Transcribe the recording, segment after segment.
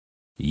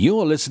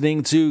You're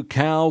listening to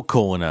Cow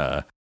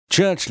Corner,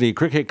 Churchleigh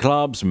Cricket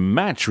Club's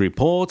Match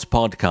Report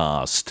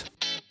podcast.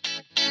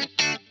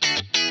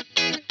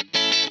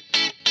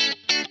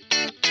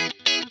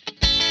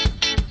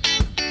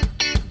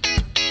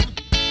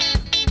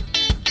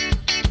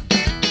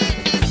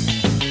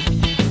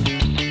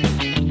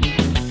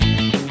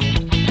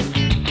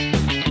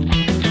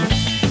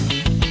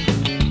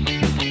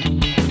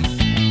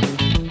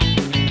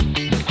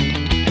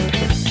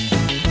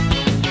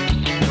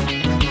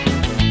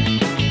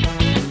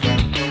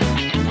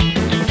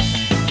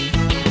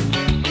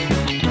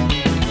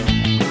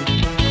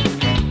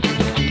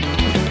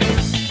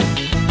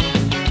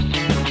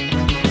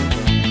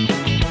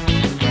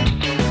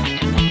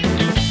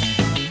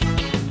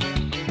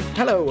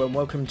 Hello and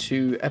welcome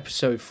to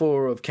episode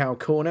 4 of Cow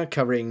Corner,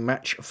 covering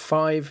match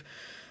 5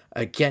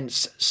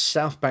 against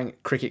Southbank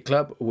Cricket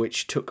Club,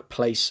 which took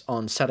place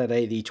on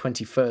Saturday the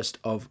 21st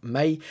of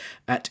May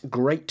at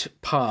Great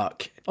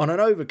Park on an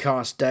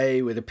overcast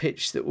day with a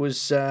pitch that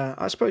was,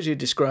 I suppose you'd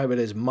describe it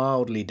as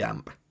mildly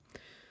damp.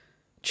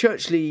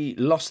 Churchleigh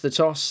lost the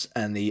toss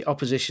and the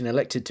opposition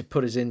elected to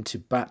put us in to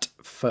bat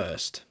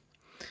first.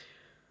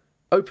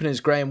 Openers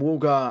Graham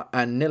Woolgar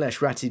and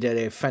Nilesh Ratty did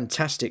a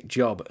fantastic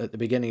job at the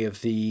beginning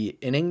of the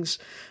innings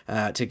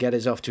to get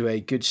us off to a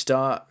good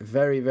start.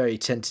 Very, very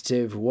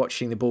tentative,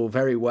 watching the ball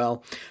very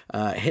well,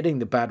 hitting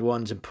the bad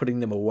ones and putting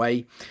them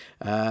away.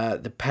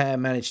 The pair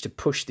managed to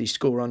push the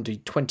score on to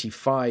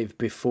 25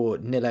 before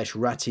Nilesh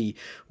Ratty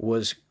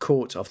was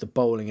caught off the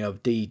bowling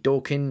of D.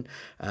 Dawkin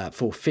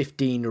for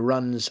 15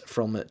 runs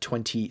from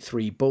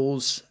 23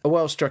 balls. A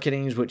well-struck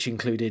innings which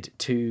included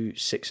 2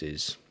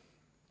 sixes.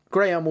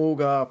 Graham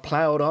Woolgar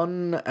ploughed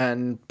on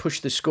and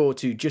pushed the score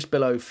to just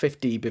below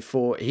 50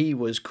 before he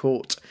was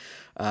caught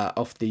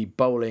off the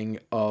bowling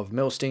of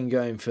Milstein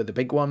going for the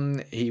big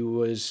one. He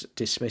was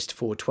dismissed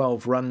for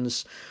 12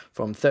 runs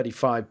from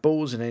 35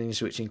 balls, an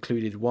innings which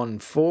included 1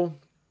 4.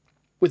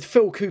 With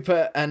Phil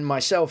Cooper and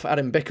myself,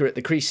 Adam Bicker, at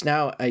the crease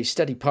now, a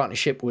steady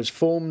partnership was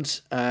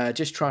formed,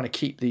 just trying to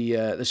keep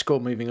the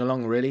score moving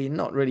along, really.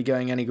 Not really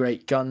going any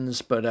great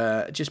guns,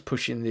 but just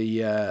pushing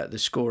the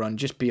score on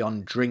just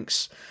beyond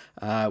drinks,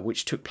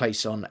 which took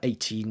place on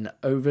 18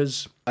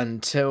 overs,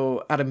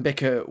 until Adam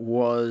Bicker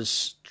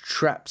was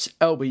trapped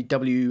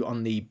LBW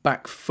on the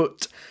back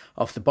foot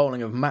off the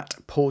bowling of Matt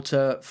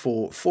Porter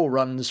for 4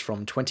 runs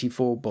from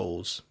 24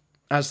 balls.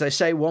 As they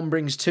say, 1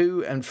 brings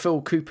 2, and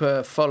Phil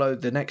Cooper followed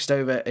the next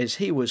over as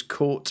he was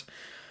caught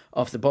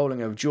off the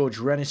bowling of George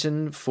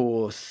Renison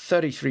for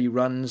 33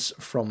 runs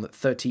from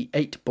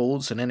 38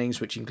 balls, an innings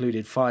which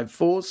included 5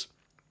 fours.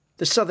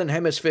 The Southern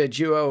Hemisphere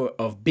duo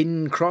of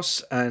Bin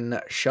Cross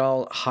and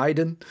Charles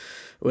Hayden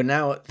were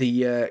now at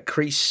the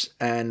crease,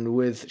 and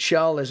with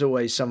Charles, there's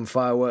always some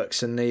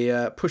fireworks, and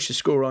they pushed the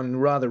score on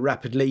rather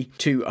rapidly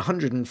to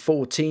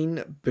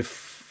 114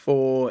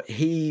 before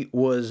he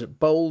was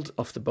bowled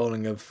off the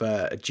bowling of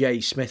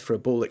Jay Smith for a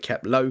ball that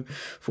kept low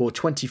for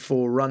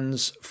 24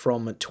 runs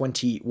from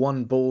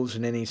 21 balls,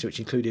 an innings which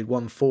included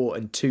 1 4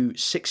 and 2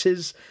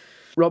 sixes.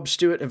 Rob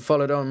Stewart had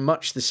followed on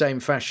much the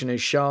same fashion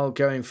as Charles,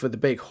 going for the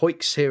big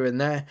hoiks here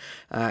and there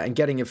and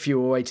getting a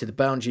few away to the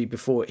boundary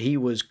before he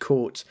was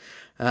caught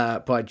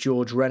by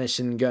George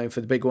Renison going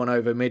for the big one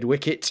over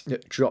mid-wicket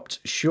that dropped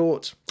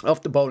short.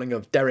 Off the bowling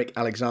of Derek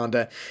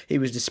Alexander, he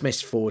was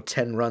dismissed for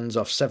 10 runs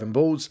off 7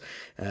 balls.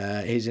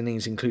 His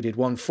innings included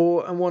 1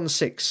 4 and 1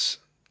 6.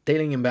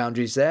 Dealing in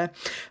boundaries there.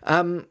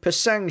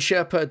 Pasang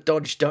Sherpa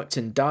dodged, ducked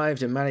and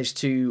dived and managed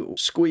to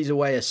squeeze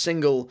away a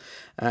single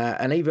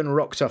and even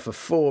rocked off a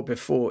 4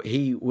 before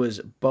he was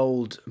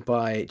bowled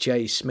by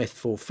Jay Smith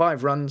for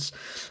 5 runs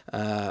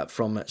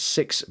from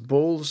 6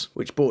 balls,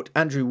 which brought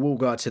Andrew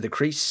Woolgar to the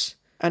crease.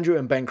 Andrew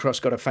and Ben Cross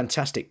got a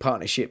fantastic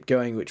partnership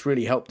going, which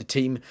really helped the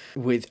team,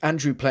 with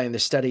Andrew playing the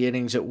steady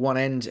innings at one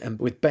end and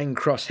with Ben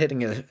Cross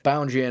hitting a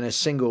boundary and a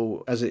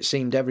single, as it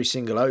seemed, every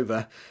single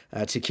over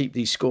to keep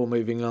the score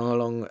moving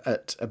along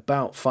at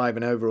about 5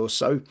 and over or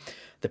so.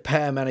 The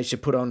pair managed to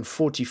put on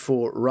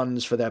 44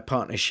 runs for their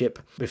partnership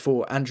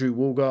before Andrew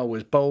Woolgar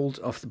was bowled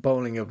off the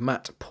bowling of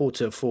Matt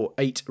Porter for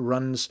 8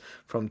 runs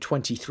from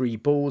 23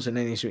 balls, an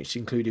innings which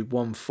included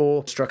 1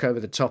 4, struck over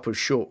the top of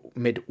short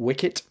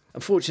mid-wicket.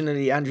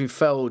 Unfortunately, Andrew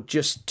fell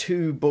just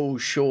 2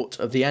 balls short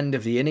of the end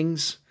of the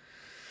innings,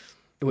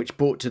 which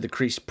brought to the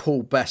crease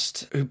Paul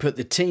Best, who put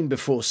the team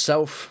before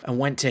self and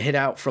went to hit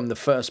out from the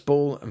first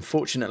ball.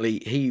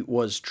 Unfortunately, he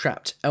was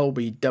trapped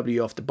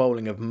LBW off the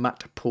bowling of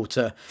Matt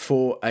Porter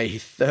for a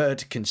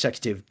 3rd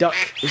consecutive duck.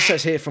 It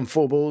says here from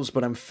 4 balls,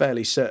 but I'm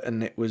fairly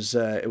certain it was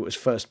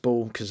first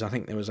ball, because I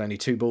think there was only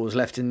 2 balls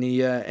left in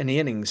the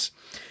innings.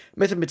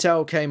 Mithun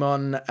Patel came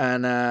on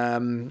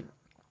and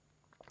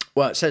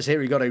well, it says here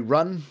he got a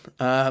run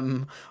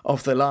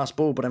off the last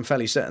ball, but I'm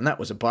fairly certain that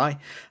was a bye.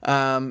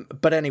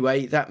 But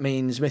anyway, that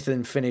means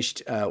Mithun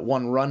finished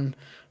 1 run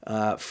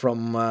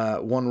from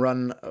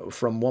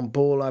 1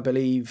 ball, I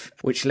believe,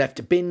 which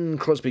left Bin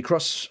Crosby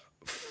Cross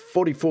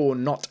 44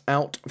 not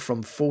out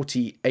from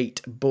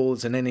 48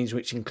 balls, an innings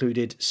which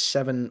included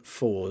 7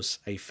 fours.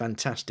 A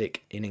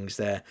fantastic innings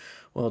there.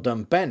 Well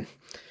done, Ben.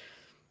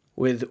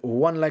 With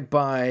 1 leg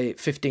bye,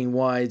 15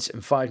 wides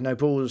and 5 no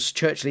balls,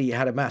 Churchleigh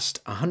had amassed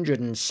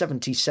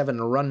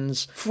 177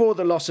 runs for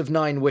the loss of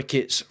 9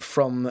 wickets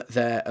from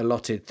their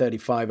allotted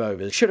 35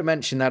 overs. Should have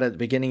mentioned that at the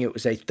beginning. It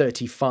was a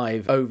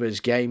 35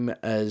 overs game,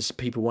 as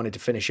people wanted to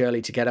finish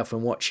early to get off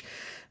and watch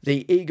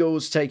the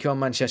Eagles take on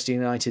Manchester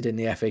United in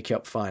the FA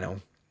Cup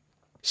final.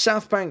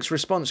 Southbank's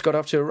response got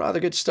off to a rather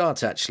good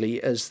start,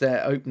 actually, as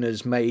their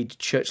openers made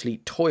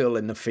Churchleigh toil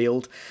in the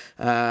field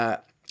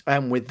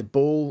and with the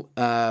ball,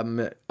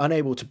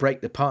 unable to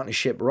break the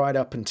partnership right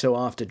up until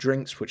after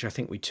drinks, which I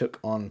think we took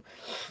on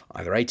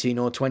either 18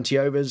 or 20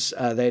 overs.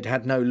 They'd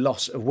had no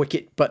loss of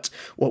wicket, but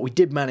what we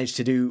did manage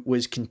to do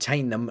was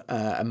contain them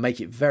and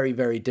make it very,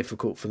 very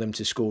difficult for them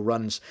to score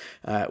runs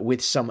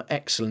with some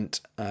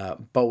excellent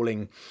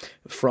bowling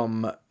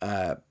from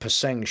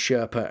Paseng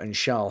Sherpa and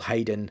Charles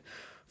Hayden,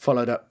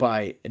 followed up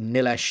by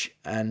Nilesh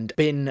and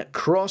Bin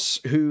Cross,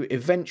 who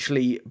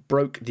eventually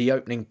broke the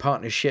opening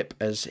partnership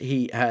as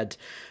he had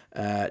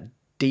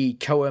D.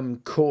 Coam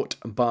caught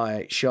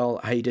by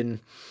Charles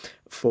Hayden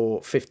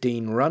for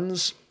 15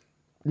 runs.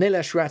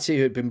 Nilesh Ratty,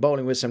 who had been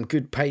bowling with some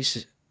good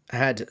pace,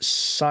 had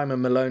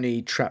Simon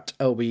Maloney trapped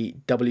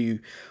LBW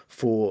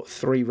for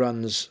 3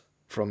 runs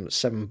from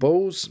 7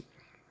 balls.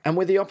 And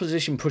with the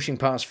opposition pushing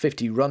past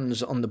 50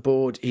 runs on the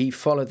board, he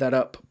followed that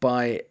up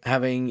by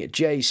having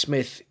Jay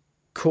Smith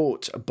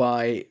caught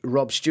by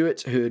Rob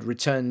Stewart, who had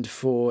returned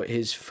for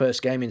his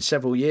first game in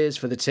several years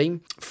for the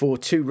team, for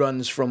 2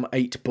 runs from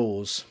 8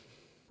 balls.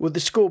 With the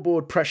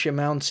scoreboard pressure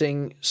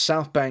mounting,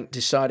 Southbank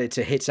decided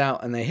to hit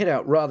out, and they hit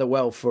out rather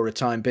well for a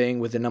time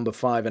being, with the number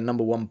 5 and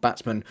number 1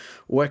 batsman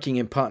working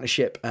in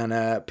partnership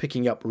and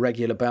picking up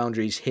regular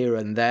boundaries here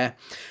and there,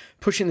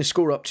 pushing the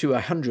score up to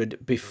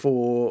 100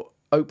 before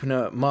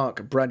opener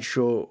Mark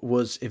Bradshaw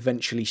was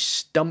eventually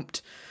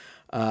stumped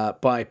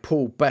by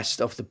Paul Best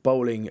off the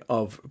bowling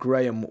of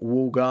Graham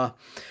Woolgar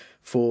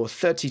for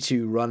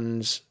 32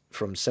 runs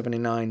from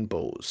 79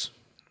 balls.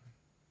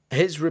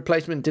 His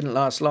replacement didn't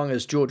last long,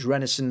 as George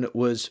Renison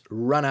was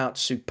run out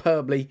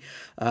superbly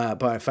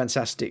by a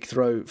fantastic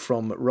throw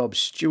from Rob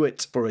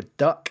Stewart for a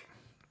duck,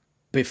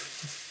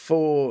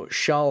 before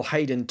Charles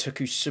Hayden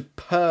took a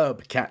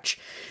superb catch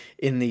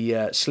in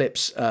the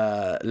slips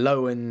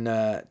low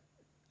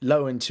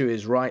and to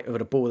his right of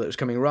a ball that was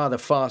coming rather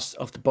fast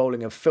off the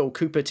bowling of Phil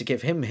Cooper to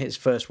give him his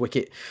first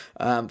wicket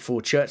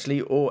for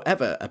Churchleigh, or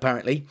ever,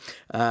 apparently,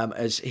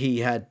 as he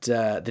had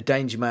the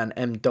danger man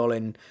M.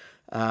 Dolan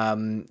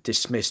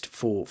dismissed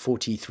for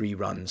 43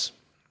 runs.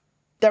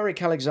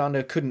 Derek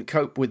Alexander couldn't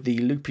cope with the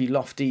loopy,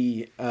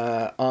 lofty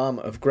arm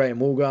of Graham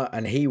Woolgar,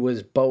 and he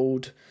was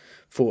bowled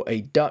for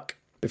a duck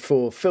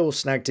before Phil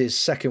snagged his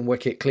second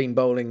wicket, clean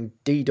bowling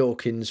D.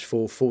 Dawkins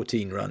for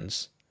 14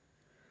 runs.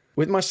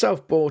 With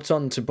myself brought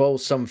on to bowl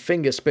some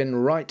finger spin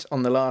right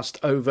on the last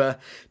over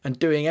and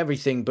doing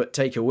everything but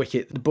take a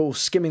wicket, the ball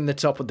skimming the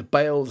top of the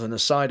bails and the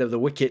side of the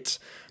wicket.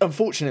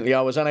 Unfortunately, I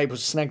was unable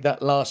to snag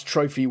that last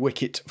trophy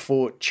wicket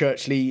for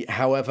Churchleigh.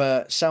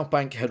 However,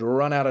 Southbank had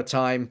run out of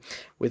time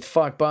with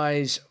 5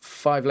 byes,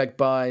 5 leg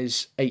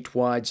byes, 8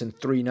 wides and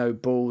 3 no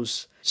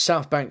balls.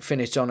 Southbank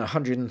finished on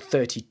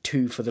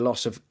 132 for the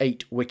loss of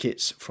 8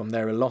 wickets from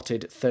their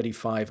allotted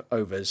 35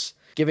 overs,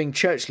 giving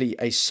Churchleigh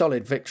a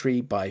solid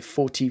victory by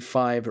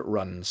 45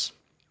 runs.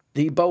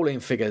 The bowling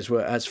figures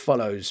were as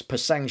follows: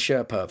 Pasang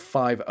Sherpa,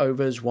 5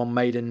 overs, 1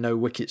 maiden, no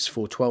wickets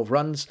for 12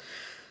 runs.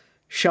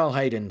 Charles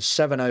Hayden,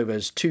 7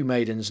 overs, 2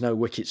 maidens, no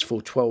wickets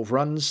for 12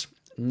 runs.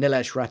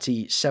 Nilesh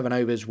Ratty, 7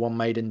 overs, 1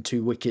 maiden,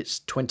 2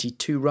 wickets,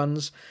 22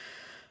 runs.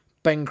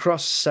 Ben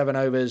Cross, 7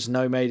 overs,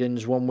 no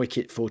maidens, 1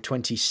 wicket for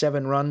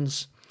 27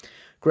 runs.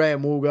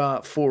 Graham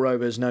Woolgar, 4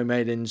 overs, no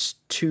maidens,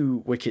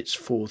 2 wickets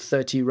for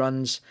 30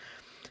 runs.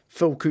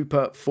 Phil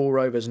Cooper, 4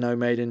 overs, no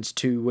maidens,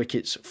 2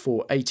 wickets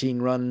for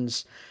 18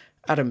 runs.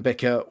 Adam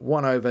Bicker,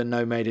 1 over,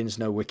 no maidens,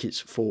 no wickets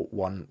for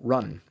 1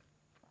 run.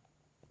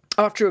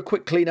 After a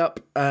quick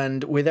clean-up,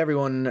 and with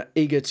everyone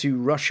eager to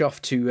rush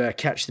off to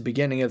catch the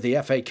beginning of the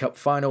FA Cup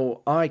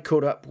final, I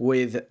caught up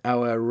with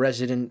our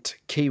resident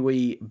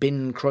Kiwi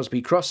Bin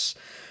Crosby Cross,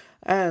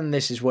 and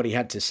this is what he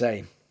had to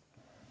say.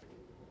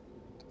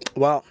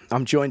 Well,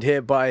 I'm joined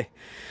here by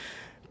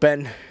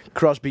Ben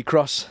Crosby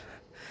Cross,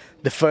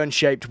 the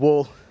fern-shaped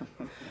wall,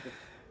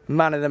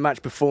 man of the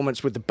match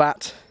performance with the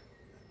bat.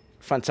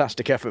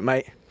 Fantastic effort,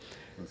 mate.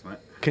 Thanks, mate.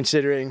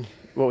 Considering,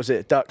 what was it,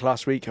 a duck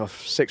last week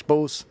off 6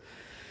 balls?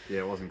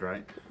 Yeah, it wasn't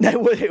great.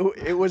 No,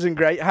 it wasn't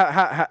great.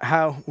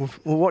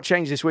 What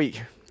changed this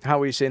week? How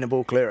were you seeing the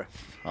ball clearer?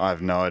 I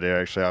have no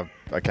idea, actually.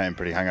 I came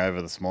pretty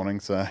hungover this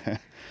morning, so...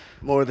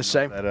 More of the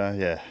same? Better,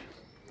 yeah.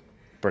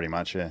 Pretty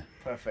much, yeah.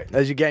 Perfect.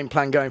 There's your game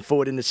plan going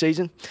forward in the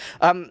season.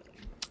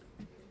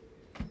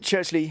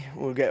 Churchleigh,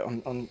 we'll get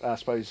on I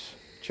suppose,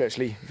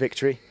 Churchleigh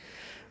victory.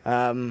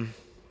 The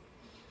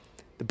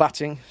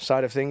batting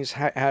side of things,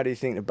 how do you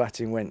think the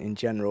batting went in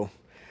general?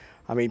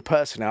 I mean,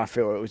 personally, I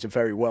feel it was a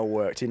very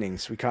well-worked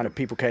innings.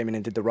 People came in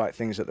and did the right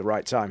things at the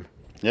right time.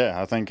 Yeah,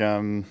 I think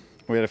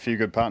we had a few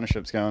good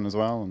partnerships going as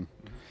well. And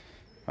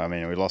I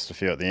mean, we lost a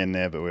few at the end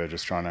there, but we were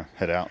just trying to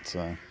hit out.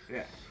 So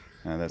yeah,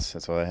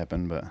 that's why that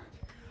happened. But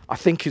I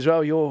think as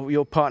well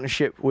your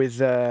partnership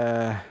with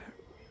Andy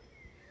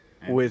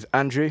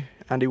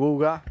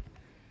Woolgar,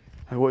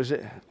 what was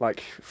it,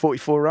 like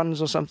 44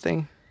 runs or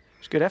something?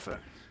 It's good effort.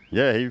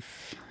 Yeah,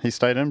 he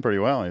stayed in pretty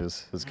well. He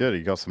was good.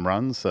 He got some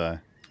runs, so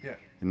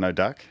no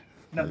duck,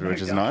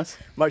 which is nice.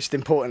 Most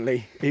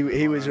importantly,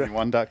 he was only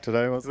one duck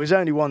today, was it? It was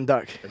only one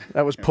duck.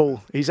 That was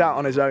Paul. He's out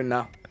on his own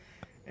now.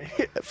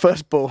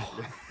 First ball.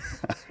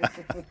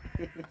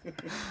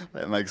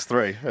 That makes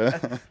 3.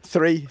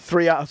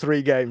 three out of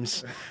 3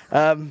 games.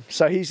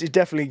 So he's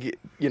definitely,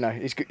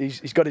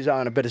 he's got his eye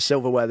on a bit of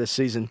silverware this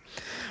season.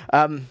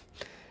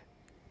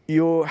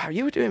 You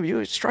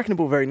were striking the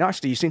ball very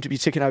nicely. You seem to be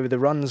ticking over the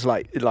runs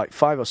like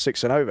 5 or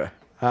 6 and over.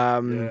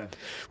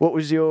 What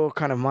was your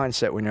kind of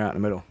mindset when you're out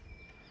in the middle?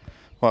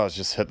 Well, it's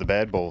just hit the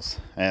bad balls,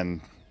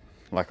 and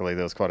luckily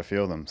there was quite a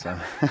few of them. So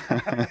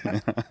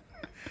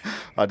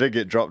I did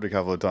get dropped a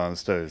couple of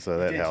times too, so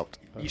that helped.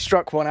 You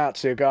struck one out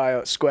to a guy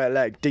at square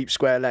leg, deep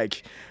square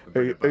leg,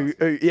 who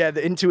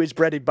into his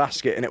breaded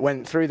basket, and it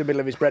went through the middle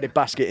of his breaded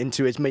basket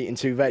into his meat and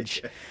 2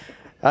 veg.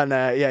 And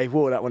he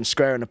wore that one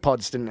square in the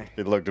pods, didn't he?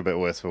 It looked a bit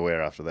worse for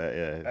wear after that,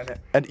 yeah.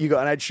 And you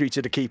got an edge through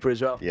to the keeper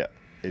as well. Yeah,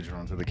 edge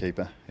run to the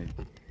keeper. He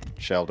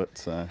shelled it,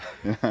 so.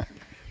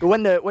 But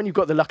when you've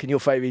got the luck in your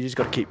favour, you just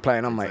got to keep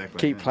playing on, mate.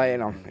 Keep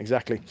playing on,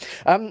 exactly.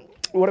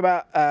 What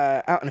about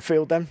out in the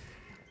field then?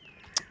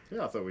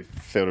 Yeah, I thought we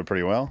fielded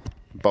pretty well.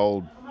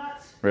 Bowled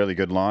really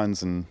good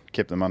lines and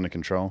kept them under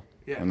control.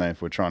 Yeah. And they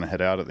were trying to hit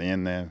out at the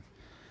end there.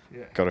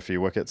 Yeah. Got a few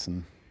wickets,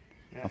 and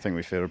I think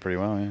we fielded pretty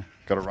well, yeah.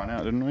 Got a run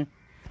out, didn't we?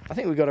 I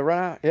think we got a run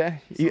out, yeah.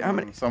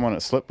 Someone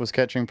at slip was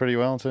catching pretty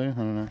well too, I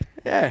don't know.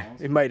 Yeah,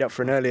 he made up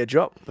for an earlier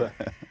drop. But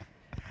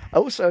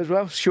also as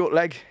well, short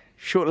leg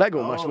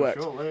almost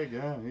worked. Short leg,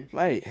 yeah.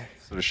 Mate.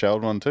 Sort of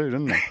shelled one too,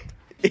 didn't he?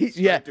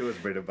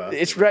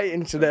 It's right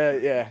into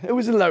the, it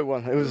was a low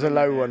one. It was a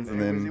low one.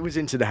 And it was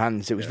into the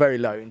hands. It was very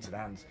low into the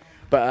hands.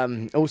 But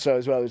also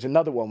as well, there was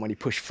another one when he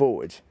pushed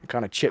forward. It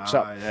kind of chips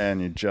up. Yeah,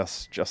 and you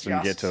just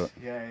didn't get to it.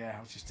 Yeah,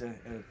 I was just a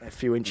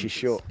few inches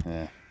short.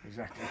 Yeah.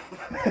 Exactly.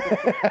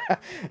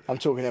 I'm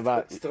talking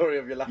about the story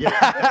of your life.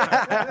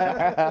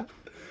 Yeah.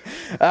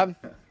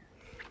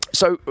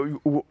 So,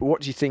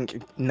 what do you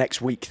think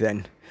next week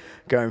then,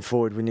 going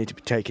forward, we need to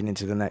be taking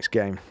into the next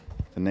game?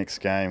 The next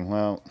game,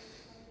 well,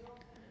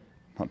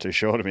 not too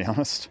sure to be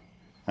honest.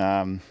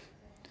 I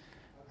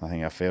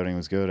think our fielding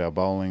was good. Our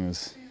bowling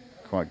was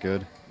quite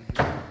good.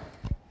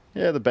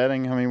 Yeah, the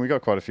batting. I mean, we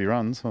got quite a few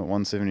runs.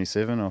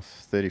 177 off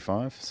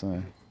 35,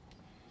 so.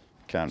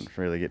 Can't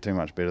really get too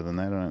much better than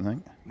that, I don't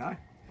think. No.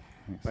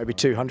 Maybe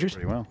 200.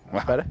 Pretty well.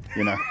 Better.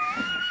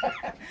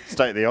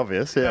 State the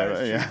obvious.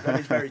 Yeah.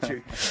 That is very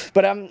true.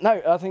 But no,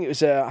 I think I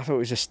thought it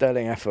was a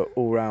sterling effort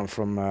all round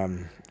from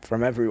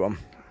everyone.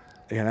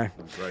 It was a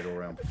great all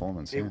round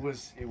performance.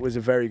 It was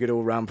a very good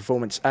all round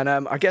performance. And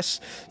I guess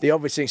the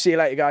obvious thing. See you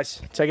later,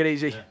 guys. Take it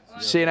easy. Yeah.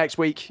 See you next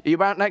week. Are you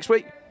about next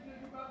week?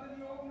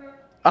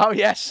 Oh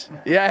yes.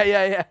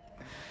 Yeah.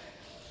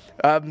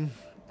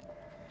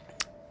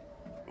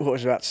 What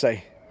was I about to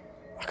say?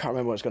 I can't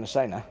remember what I was going to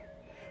say now.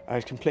 I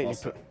was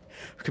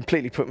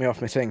completely put me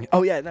off my thing.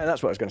 Oh yeah, no,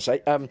 that's what I was going to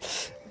say.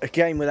 A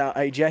game without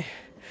AJ.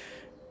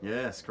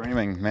 Yeah,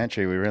 screaming Matchy.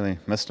 We really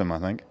missed him, I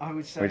think. I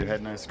would say we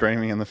had no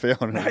screaming in the field.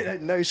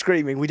 No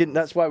screaming. We didn't.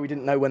 That's why we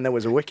didn't know when there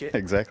was a wicket.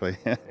 Exactly.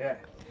 Yeah.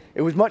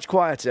 It was much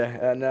quieter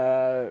and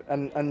a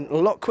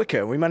lot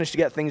quicker. We managed to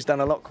get things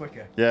done a lot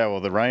quicker. Yeah,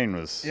 well, the rain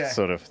was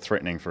sort of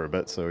threatening for a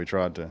bit, so we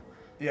tried to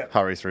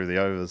hurry through the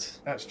overs.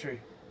 That's true.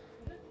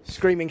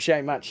 Screaming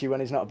Shane Matchy when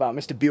he's not about.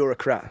 Mr.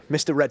 Bureaucrat,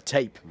 Mr. Red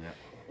Tape,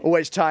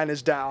 always tying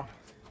us down,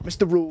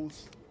 Mr.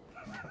 Rules.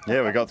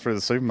 Yeah, we got through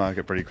the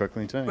supermarket pretty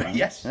quickly too.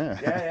 Yes.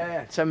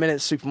 Yeah. 10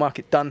 minutes,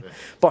 supermarket done.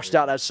 Boshed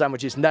out those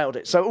sandwiches, nailed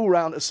it. So all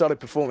round a solid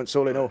performance,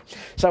 all in all.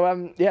 So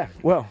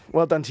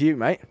well done to you,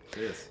 mate.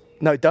 Cheers.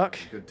 No duck.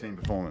 Good team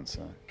performance.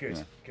 So,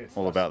 good.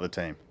 All about the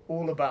team.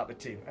 All about the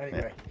team.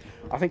 Anyway,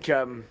 I think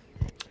that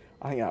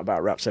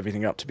about wraps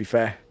everything up. To be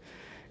fair,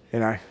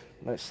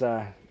 let's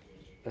have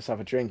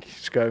a drink.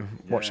 Let's go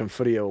watch some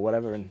footy or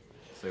whatever and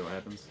see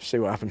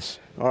what happens.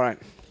 All right.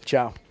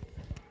 Ciao.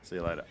 See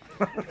you later.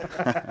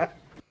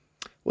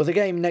 Well, the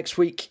game next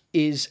week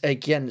is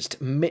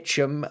against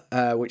Mitcham,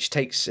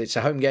 it's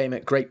a home game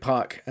at Great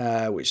Park,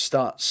 which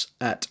starts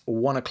at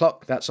 1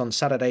 o'clock. That's on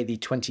Saturday, the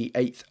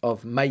 28th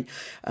of May.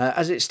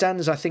 As it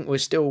stands, I think we're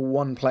still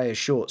one player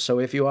short. So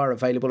if you are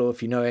available or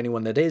if you know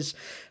anyone that is,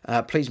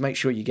 please make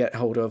sure you get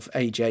hold of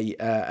AJ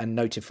and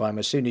notify him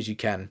as soon as you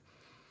can.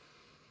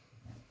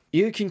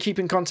 You can keep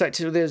in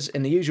contact with us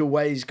in the usual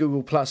ways: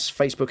 Google+,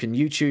 Facebook and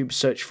YouTube.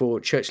 Search for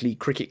Churchleigh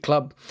Cricket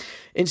Club.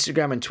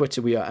 Instagram and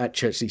Twitter, we are at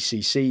Churchleigh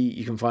CC.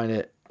 You can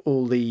find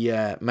all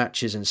the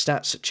matches and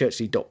stats at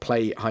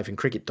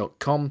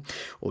churchleigh.play-cricket.com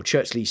or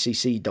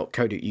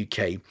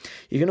churchleighcc.co.uk.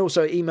 You can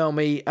also email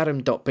me,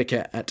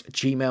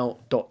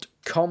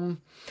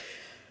 adam.bicker@gmail.com.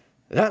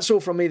 That's all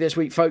from me this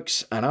week,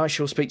 folks, and I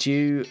shall speak to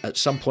you at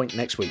some point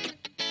next week.